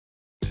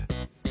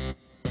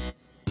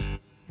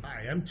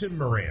Hi, I'm Tim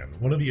Moran,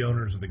 one of the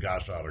owners of the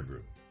Gosch Auto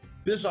Group.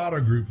 This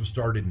auto group was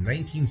started in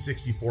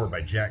 1964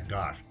 by Jack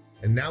Gosch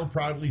and now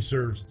proudly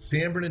serves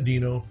San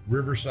Bernardino,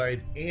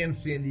 Riverside, and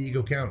San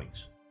Diego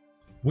counties.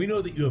 We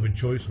know that you have a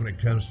choice when it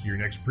comes to your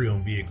next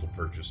pre-owned vehicle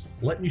purchase.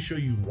 Let me show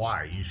you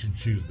why you should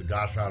choose the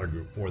Gosch Auto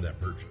Group for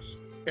that purchase.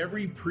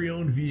 Every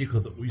pre-owned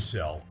vehicle that we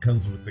sell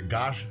comes with the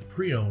Gosch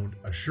Pre-Owned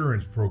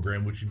Assurance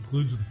Program, which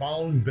includes the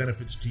following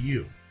benefits to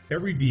you.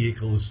 Every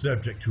vehicle is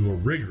subject to a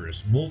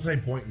rigorous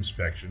multi-point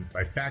inspection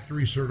by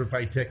factory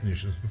certified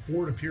technicians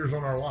before it appears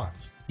on our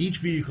lots. Each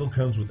vehicle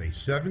comes with a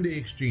 7-day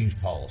exchange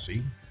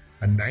policy,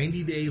 a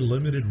 90-day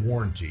limited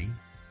warranty,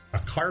 a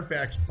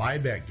Carfax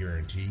buyback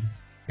guarantee,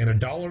 and a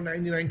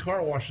 $1.99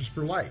 car washes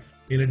for life.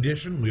 In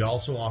addition, we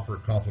also offer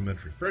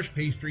complimentary fresh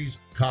pastries,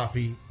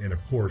 coffee, and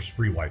of course,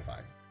 free Wi-Fi.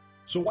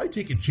 So why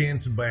take a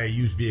chance and buy a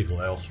used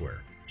vehicle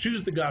elsewhere?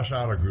 Choose the Gosch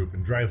Auto Group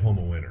and drive home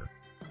a winner.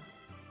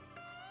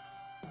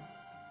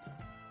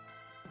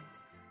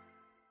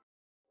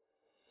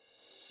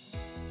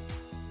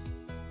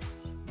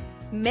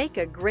 Make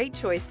a great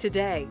choice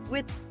today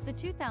with the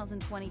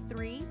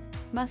 2023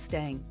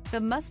 Mustang. The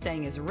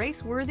Mustang is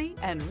race-worthy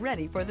and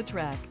ready for the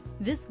track.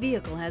 This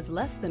vehicle has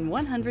less than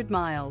 100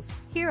 miles.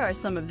 Here are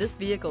some of this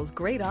vehicle's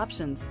great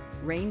options: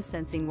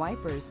 rain-sensing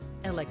wipers,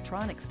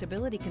 electronic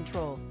stability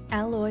control,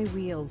 alloy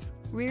wheels,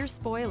 rear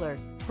spoiler,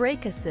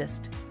 brake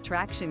assist,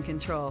 traction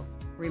control,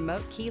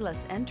 remote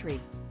keyless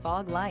entry,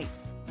 fog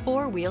lights,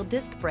 four-wheel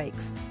disc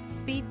brakes,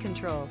 speed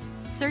control.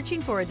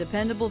 Searching for a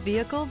dependable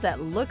vehicle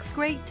that looks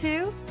great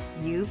too?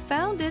 You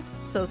found it,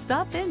 so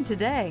stop in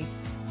today.